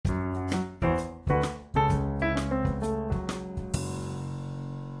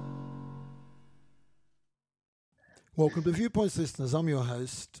Welcome to Viewpoints, listeners. I'm your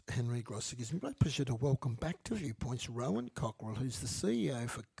host, Henry Gross. It gives me great pleasure to welcome back to Viewpoints Rowan Cockerell, who's the CEO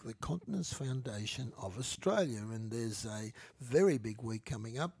for the Continence Foundation of Australia. And there's a very big week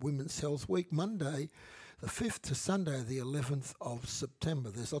coming up, Women's Health Week, Monday the 5th to Sunday the 11th of September.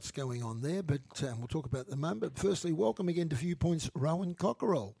 There's lots going on there, but we'll talk about the moment. But firstly, welcome again to Viewpoints, Rowan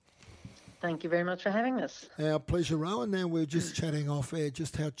Cockerell. Thank you very much for having us. Our pleasure, Rowan. Now, we're just chatting off air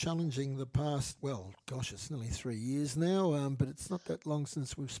just how challenging the past, well, gosh, it's nearly 3 years now, but it's not that long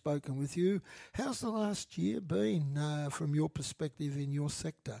since we've spoken with you. How's the last year been from your perspective in your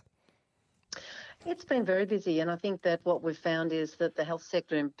sector? It's been very busy, and I think that what we've found is that the health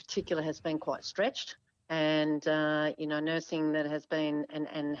sector in particular has been quite stretched. And, nursing that has been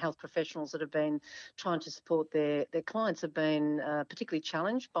and health professionals that have been trying to support their clients have been particularly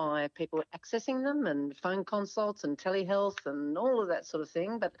challenged by people accessing them and phone consults and telehealth and all of that sort of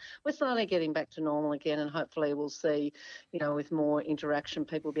thing. But we're slowly getting back to normal again, and hopefully we'll see, with more interaction,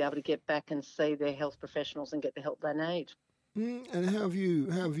 people will be able to get back and see their health professionals and get the help they need. And how have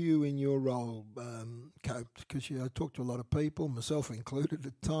you in your role coped? Because I talk to a lot of people, myself included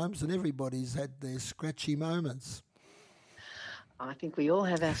at times, and everybody's had their scratchy moments. I think we all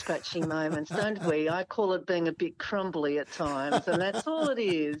have our scratchy moments, don't we? I call it being a bit crumbly at times, and that's all it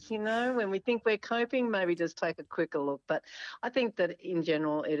is. When we think we're coping, maybe just take a quicker look. But I think that in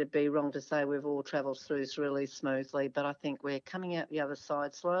general, it'd be wrong to say we've all travelled through this really smoothly, but I think we're coming out the other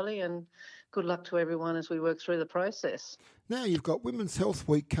side slowly, and good luck to everyone as we work through the process. Now, you've got Women's Health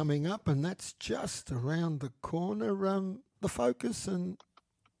Week coming up, and that's just around the corner. The focus and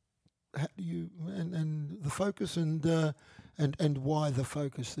how do you and the focus and why the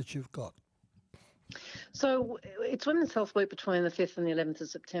focus that you've got? So it's Women's Health Week between the 5th and the 11th of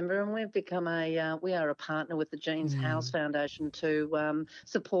September, and we've become we are a partner with the Jeans House Foundation to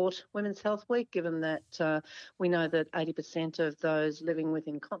support Women's Health Week, given that we know that 80% of those living with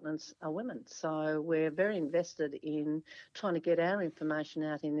incontinence are women. So we're very invested in trying to get our information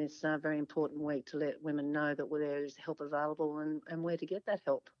out in this very important week to let women know that there is help available and where to get that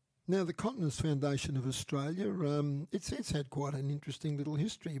help. Now, the Continence Foundation of Australia, it's had quite an interesting little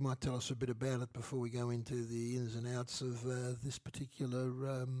history. You might tell us a bit about it before we go into the ins and outs of this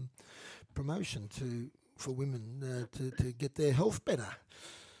particular promotion for women to get their health better.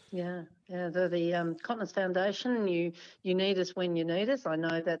 Yeah. The Continence Foundation, you need us when you need us. I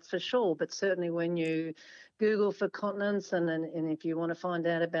know that's for sure, but certainly when you Google for continence and if you want to find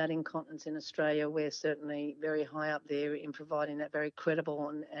out about incontinence in Australia, we're certainly very high up there in providing that very credible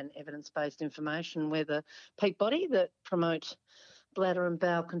and evidence-based information. We're the peak body that promote bladder and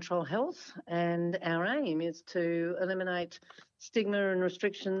bowel control health, and our aim is to eliminate stigma and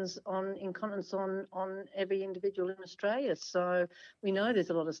restrictions on incontinence on every individual in Australia. So we know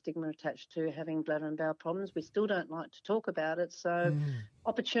there's a lot of stigma attached to having bladder and bowel problems. We still don't like to talk about it. So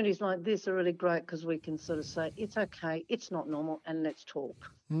opportunities like this are really great because we can sort of say, it's okay, it's not normal, and let's talk.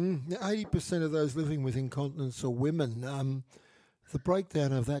 80% of those living with incontinence are women. The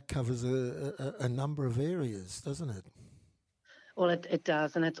breakdown of that covers a number of areas, doesn't it? Well, it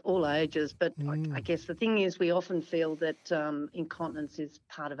does, and it's all ages. But I guess the thing is we often feel that incontinence is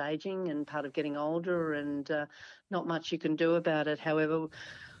part of ageing and part of getting older and not much you can do about it. However,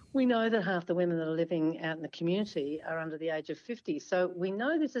 we know that half the women that are living out in the community are under the age of 50. So we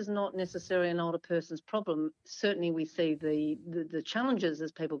know this is not necessarily an older person's problem. Certainly we see the challenges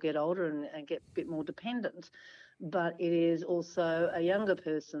as people get older and get a bit more dependent. But it is also a younger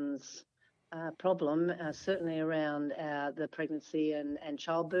person's problem, certainly around the pregnancy and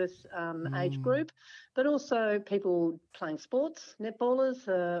childbirth age group, but also people playing sports. Netballers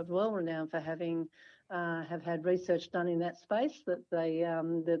are well renowned for having have had research done in that space that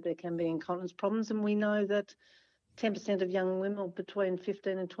that there can be incontinence problems, and we know that 10% of young women between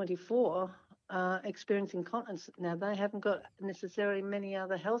 15 and 24 experience incontinence. Now, they haven't got necessarily many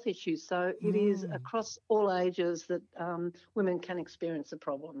other health issues, so it is across all ages that women can experience a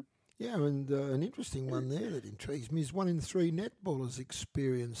problem. Yeah, and an interesting one there that intrigues me is 1 in 3 netballers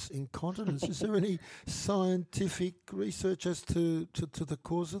experience incontinence. Is there any scientific research as to the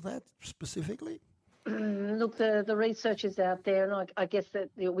cause of that specifically? Look, the research is out there, and I guess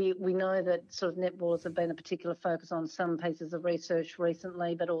that we know that sort of netballers have been a particular focus on some pieces of research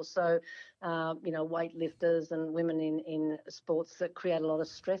recently, but also, weightlifters and women in sports that create a lot of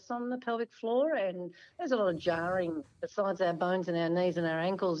stress on the pelvic floor, and there's a lot of jarring. Besides our bones and our knees and our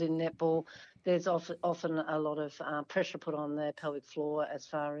ankles in netball, there's often a lot of pressure put on the pelvic floor as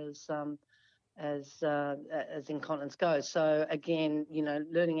far as incontinence goes. So again,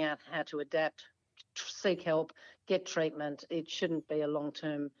 learning out how to adapt, seek help, get treatment. It shouldn't be a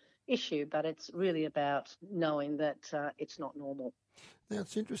long-term issue, but it's really about knowing that it's not normal. Now,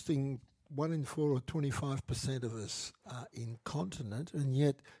 it's interesting, 1 in 4 or 25% of us are incontinent, and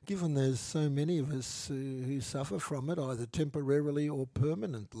yet, given there's so many of us who suffer from it, either temporarily or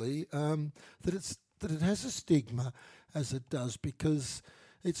permanently, that it has a stigma as it does, because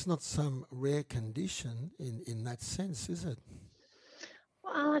it's not some rare condition in that sense, is it?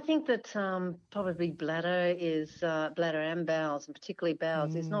 Well, I think that probably bladder and bowels, and particularly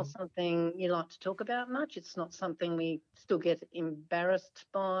bowels, is not Mm, something you like to talk about much. It's not something we still get embarrassed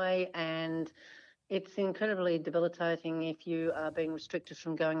by, and it's incredibly debilitating if you are being restricted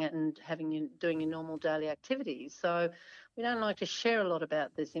from going out and doing your normal daily activities. So we don't like to share a lot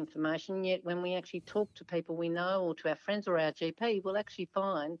about this information, yet when we actually talk to people we know or to our friends or our GP, we'll actually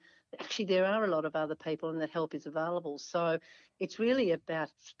find that actually there are a lot of other people and that help is available. So it's really about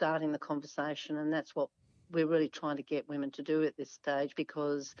starting the conversation, and that's what we're really trying to get women to do at this stage,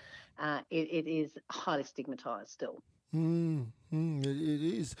 because it is highly stigmatised still. it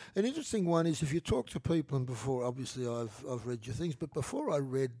is. An interesting one is if you talk to people, and before, obviously, I've read your things, but before I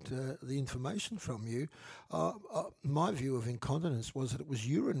read the information from you, my view of incontinence was that it was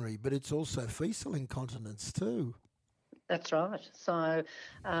urinary, but it's also fecal incontinence too. That's right. So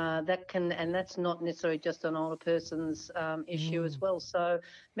and that's not necessarily just an older person's issue as Mm. well. So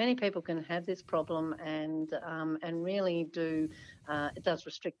many people can have this problem, and really do. It does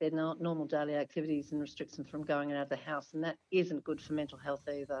restrict their normal daily activities and restricts them from going out of the house, and that isn't good for mental health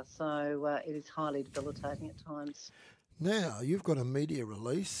either. So it is highly debilitating at times. Now, you've got a media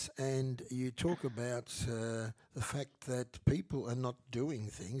release and you talk about the fact that people are not doing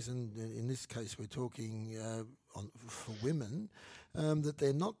things, and in this case, we're talking for women, that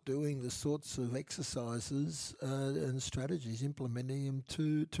they're not doing the sorts of exercises and strategies, implementing them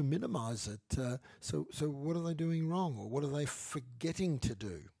to minimise it. So, what are they doing wrong, or what are they forgetting to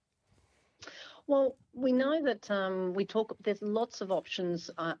do? Well, we know that there's lots of options,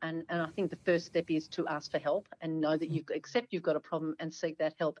 and I think the first step is to ask for help and know that accept you've got a problem and seek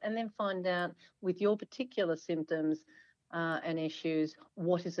that help, and then find out with your particular symptoms and issues,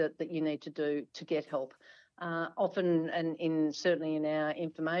 what is it that you need to do to get help. Often, and certainly in our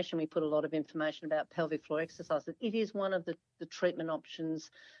information, we put a lot of information about pelvic floor exercises. It is one of the treatment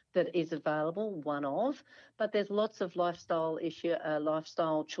options that is available, one of, but there's lots of lifestyle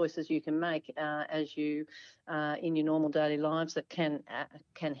choices you can make as you in your normal daily lives that can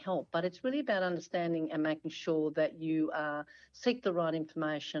help. But it's really about understanding and making sure that you seek the right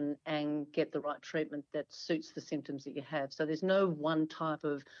information and get the right treatment that suits the symptoms that you have. So there's no one type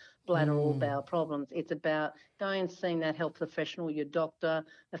of bladder or Mm. bowel problems. It's about going and seeing that health professional, your doctor,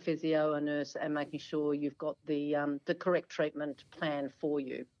 a physio, a nurse, and making sure you've got the correct treatment plan for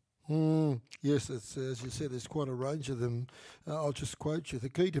you. Yes, it's, as you said, there's quite a range of them. I'll just quote you. The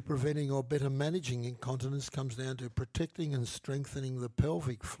key to preventing or better managing incontinence comes down to protecting and strengthening the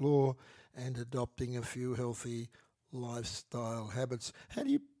pelvic floor and adopting a few healthy lifestyle habits. How do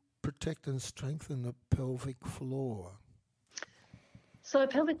you protect and strengthen the pelvic floor? So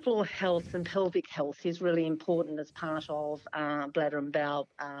pelvic floor health and pelvic health is really important as part of bladder and bowel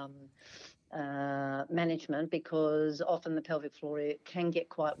management, because often the pelvic floor can get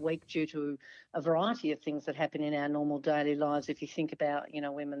quite weak due to a variety of things that happen in our normal daily lives. If you think about,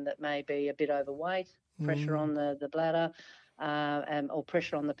 women that may be a bit overweight, pressure Mm, on the bladder, or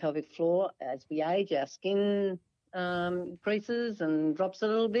pressure on the pelvic floor. As we age, our skin increases and drops a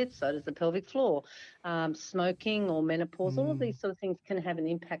little bit, so does the pelvic floor. Smoking or menopause, all of mm, these sort of things can have an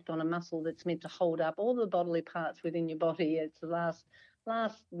impact on a muscle that's meant to hold up all the bodily parts within your body. It's the last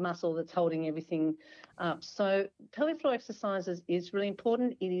muscle that's holding everything up. So pelvic floor exercises is really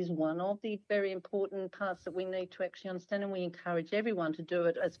important. It is one of the very important parts that we need to actually understand, and we encourage everyone to do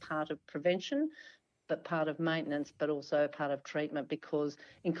it as part of prevention, but part of maintenance, but also part of treatment, because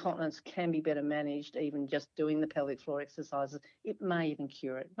incontinence can be better managed even just doing the pelvic floor exercises. It may even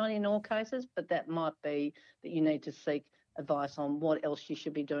cure it. Not in all cases, but that might be that you need to seek advice on what else you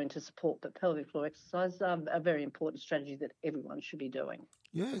should be doing to support. But pelvic floor exercises are a very important strategy that everyone should be doing.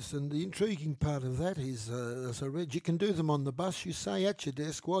 yes, and the intriguing part of that is, as I read, you can do them on the bus, you say, at your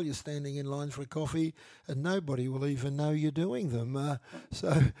desk while you're standing in line for a coffee, and nobody will even know you're doing them.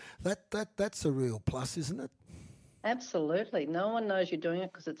 So that's a real plus, isn't it? Absolutely. No one knows you're doing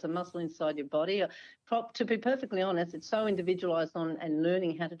it because it's a muscle inside your body. To be perfectly honest, it's so individualised on and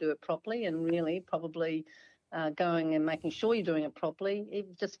learning how to do it properly, and really probably going and making sure you're doing it properly,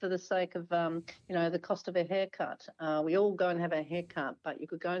 even just for the sake of, the cost of a haircut. We all go and have a haircut, but you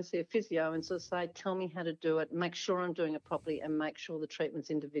could go and see a physio and sort of say, tell me how to do it, make sure I'm doing it properly and make sure the treatment's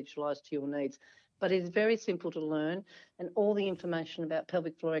individualised to your needs. But it's very simple to learn, and all the information about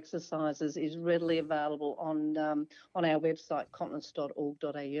pelvic floor exercises is readily available on our website,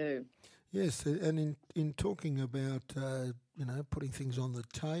 continence.org.au. Yes, and in talking about putting things on the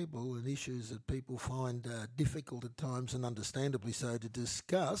table and issues that people find difficult at times, and understandably so, to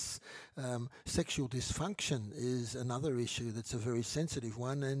discuss, sexual dysfunction is another issue that's a very sensitive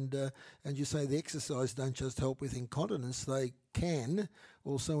one. And you say the exercise don't just help with incontinence; they can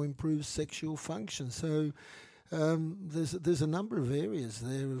also improve sexual function. So there's a number of areas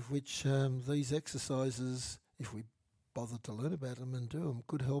there of which these exercises, if we bother to learn about them and do them,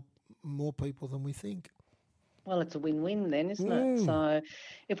 could help more people than we think. Well, it's a win-win then, isn't it? So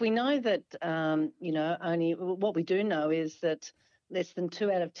if we know that, only what we do know is that less than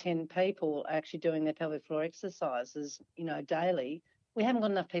 2 out of 10 people are actually doing their pelvic floor exercises, daily. We haven't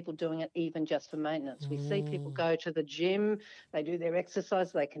got enough people doing it even just for maintenance. We see people go to the gym, they do their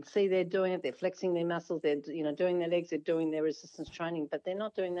exercise, they can see they're doing it, they're flexing their muscles, they're, doing their legs, they're doing their resistance training, but they're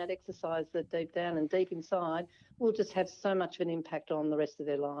not doing that exercise that deep down and deep inside will just have so much of an impact on the rest of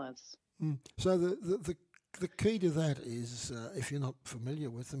their lives. So the key to that is, if you're not familiar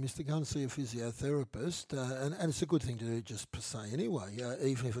with them, is to go and see a physiotherapist, and it's a good thing to do just per se anyway,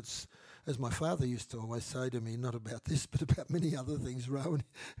 even if it's, as my father used to always say to me, not about this but about many other things, Rowan,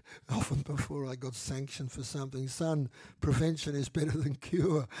 often before I got sanctioned for something, son, prevention is better than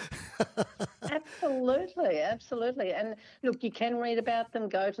cure. Absolutely. And look, you can read about them,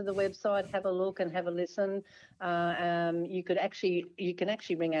 go to the website, have a look and have a listen. You can actually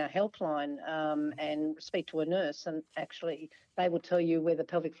ring our helpline and speak to a nurse, and actually they will tell you whether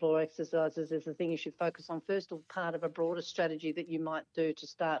pelvic floor exercises is the thing you should focus on first, or part of a broader strategy that you might do to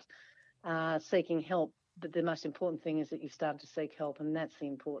start seeking help. But the most important thing is that you start to seek help, and that's the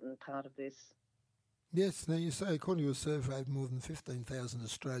important part of this. Yes, now you say, according to a survey of more than 15,000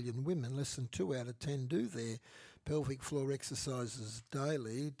 Australian women, less than 2 out of 10 do their pelvic floor exercises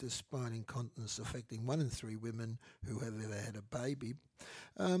daily, despite incontinence affecting 1 in 3 women who have ever had a baby.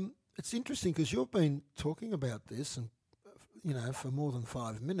 It's interesting because you've been talking about this, and for more than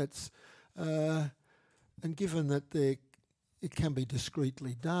 5 minutes, and given that it can be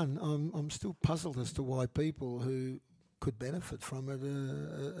discreetly done, I'm still puzzled as to why people who could benefit from it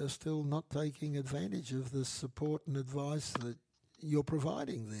are still not taking advantage of the support and advice that you're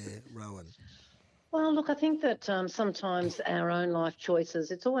providing there, Rowan. Well, look, I think that sometimes our own life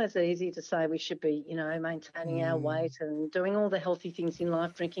choices, it's always easy to say we should be, maintaining our weight and doing all the healthy things in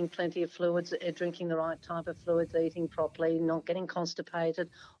life, drinking plenty of fluids, drinking the right type of fluids, eating properly, not getting constipated.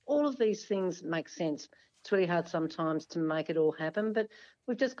 All of these things make sense. It's really hard sometimes to make it all happen, but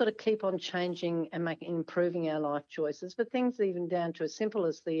we've just got to keep on changing and improving our life choices. But things even down to as simple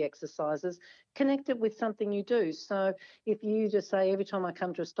as the exercises, connect it with something you do. So if you just say, every time I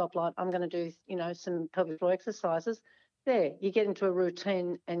come to a stoplight, I'm going to do, some pelvic floor exercises, there, you get into a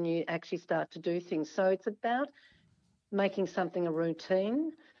routine and you actually start to do things. So it's about making something a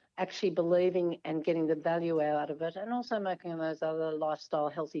routine, actually believing and getting the value out of it, and also making those other lifestyle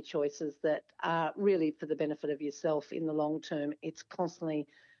healthy choices that are really for the benefit of yourself in the long term. It's constantly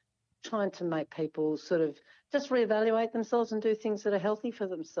trying to make people sort of just reevaluate themselves and do things that are healthy for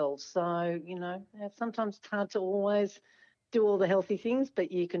themselves. So, sometimes it's hard to always do all the healthy things,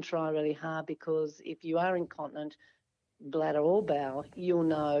 but you can try really hard, because if you are incontinent, bladder or bowel, you'll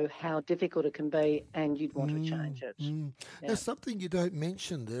know how difficult it can be, and you'd want to change it. Yeah. There's something you don't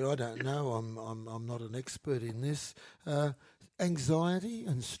mention there. I don't know. I'm not an expert in this. Anxiety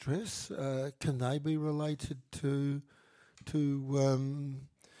and stress, can they be related to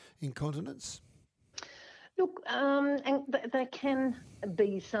incontinence? Look, and there can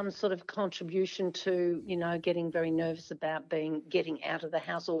be some sort of contribution to, getting very nervous about getting out of the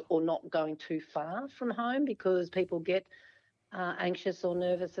house, or not going too far from home, because people get anxious or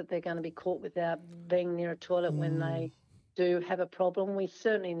nervous that they're going to be caught without being near a toilet when they do have a problem. We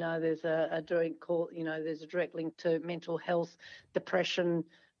certainly know there's a direct link to mental health, depression,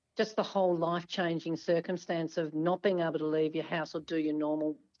 just the whole life-changing circumstance of not being able to leave your house or do your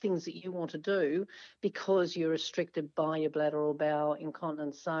normal things that you want to do because you're restricted by your bladder or bowel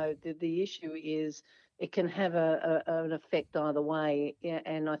incontinence. So the issue is it can have an effect either way. Yeah,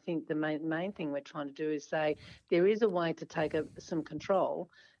 and I think the main thing we're trying to do is say there is a way to take some control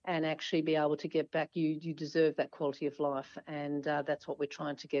and actually be able to get back. You deserve that quality of life, and that's what we're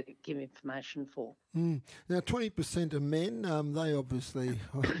trying to give information for. Now, 20% of men, they obviously,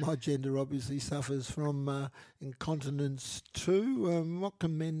 my gender obviously suffers from incontinence too. What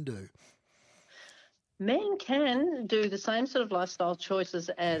can men do? Men can do the same sort of lifestyle choices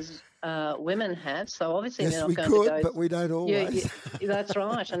as women have. So obviously yes, they're not we going could, to go. but we don't always. Yeah, that's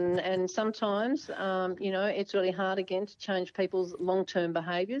right. And sometimes, it's really hard again to change people's long-term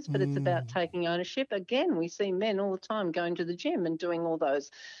behaviours, but it's about taking ownership. Again, we see men all the time going to the gym and doing all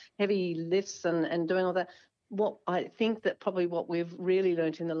those heavy lifts and doing all that. What I think that probably what we've really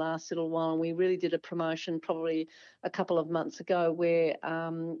learnt in the last little while, and we really did a promotion probably a couple of months ago where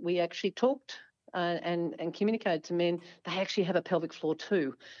we actually talked and communicated to men, they actually have a pelvic floor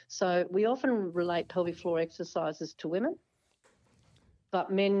too. So we often relate pelvic floor exercises to women,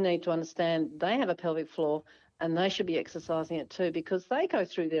 but men need to understand they have a pelvic floor and they should be exercising it too, because they go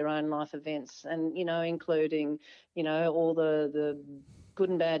through their own life events and, including, all the good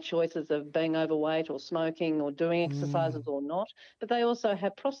and bad choices of being overweight or smoking or doing exercises or not. But they also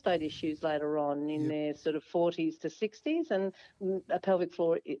have prostate issues later on in their sort of 40s to 60s, and a pelvic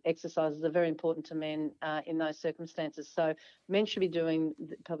floor exercises are very important to men in those circumstances. So men should be doing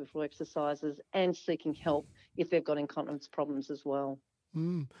pelvic floor exercises and seeking help if they've got incontinence problems as well.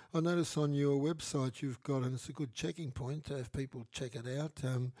 I notice on your website you've got, and it's a good checking point if people check it out,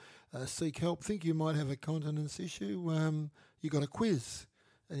 seek help. Think you might have a continence issue. You got a quiz,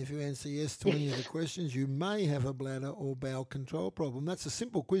 and if you answer yes to any of the questions, you may have a bladder or bowel control problem. That's a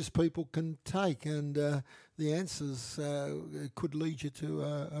simple quiz people can take, and the answers could lead you to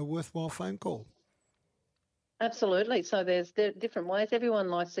a worthwhile phone call. Absolutely. So there's different ways. Everyone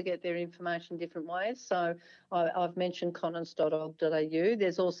likes to get their information different ways. So I've mentioned continence.org.au.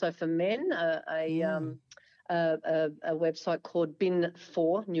 There's also for men a website called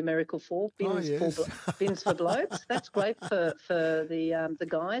BIN4, numerical 4, bins for blokes. That's great for the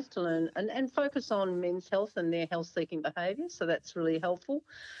guys to learn and focus on men's health and their health-seeking behaviours. So that's really helpful.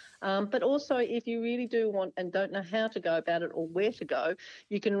 But also, if you really do want and don't know how to go about it or where to go,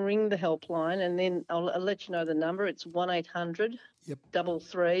 you can ring the helpline, and then I'll let you know the number. It's 1800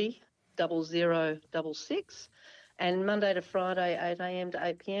 33 0066. And Monday to Friday, 8 a.m. to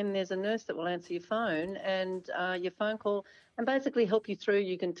 8 p.m, there's a nurse that will answer your phone and your phone call and basically help you through.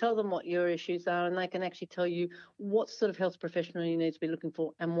 You can tell them what your issues are, and they can actually tell you what sort of health professional you need to be looking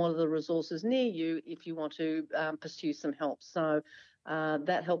for and what are the resources near you if you want to pursue some help. So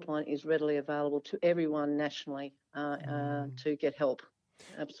that helpline is readily available to everyone nationally to get help.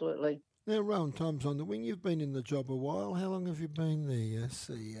 Absolutely. Now, Rowan, time's on the wing. You've been in the job a while. How long have you been the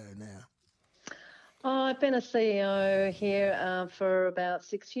CEO now? I've been a CEO here for about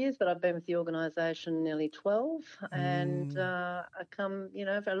 6 years, but I've been with the organisation nearly 12, and I come,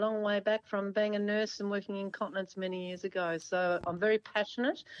 a long way back from being a nurse and working in continence many years ago. So I'm very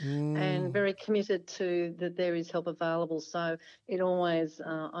passionate and very committed to that there is help available. So it always,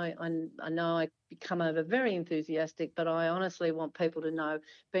 I know I come over very enthusiastic, but I honestly want people to know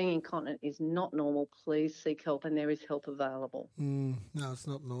being incontinent is not normal. Please seek help, and there is help available. No, it's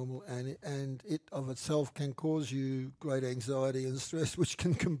not normal, and it of itself can cause you great anxiety and stress, which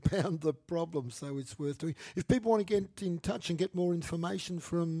can compound the problem. So it's worth doing. If people want to get in touch and get more information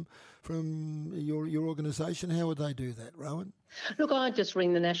from your organisation, how would they do that, Rowan? Look, I just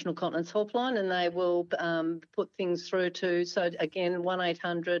ring the National Continence Helpline and they will put things through to, so again,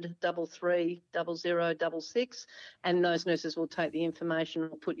 1800 33 0066, and those nurses will take the information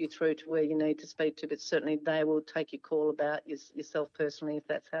and put you through to where you need to speak to, but certainly they will take your call about yourself personally if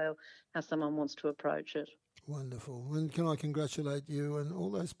that's how someone wants to approach it. Wonderful. And can I congratulate you and all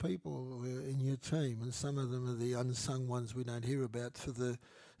those people in your team, and some of them are the unsung ones we don't hear about, for the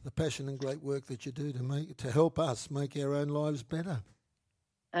passion and great work that you do to help us make our own lives better.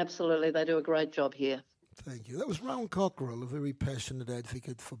 Absolutely. They do a great job here. Thank you. That was Rowan Cockerell, a very passionate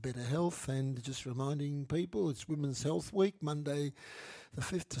advocate for better health, and just reminding people it's Women's Health Week, Monday the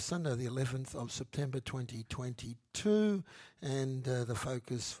 5th to Sunday the 11th of September 2022, and the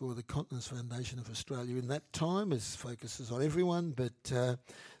focus for the Continence Foundation of Australia in that time focuses on everyone, but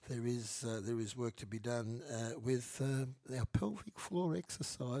there is work to be done with our pelvic floor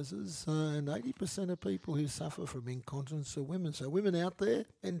exercises, and 80% of people who suffer from incontinence are women. So women out there,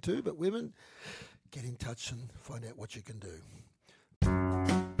 men too, but women, get in touch and find out what you can do.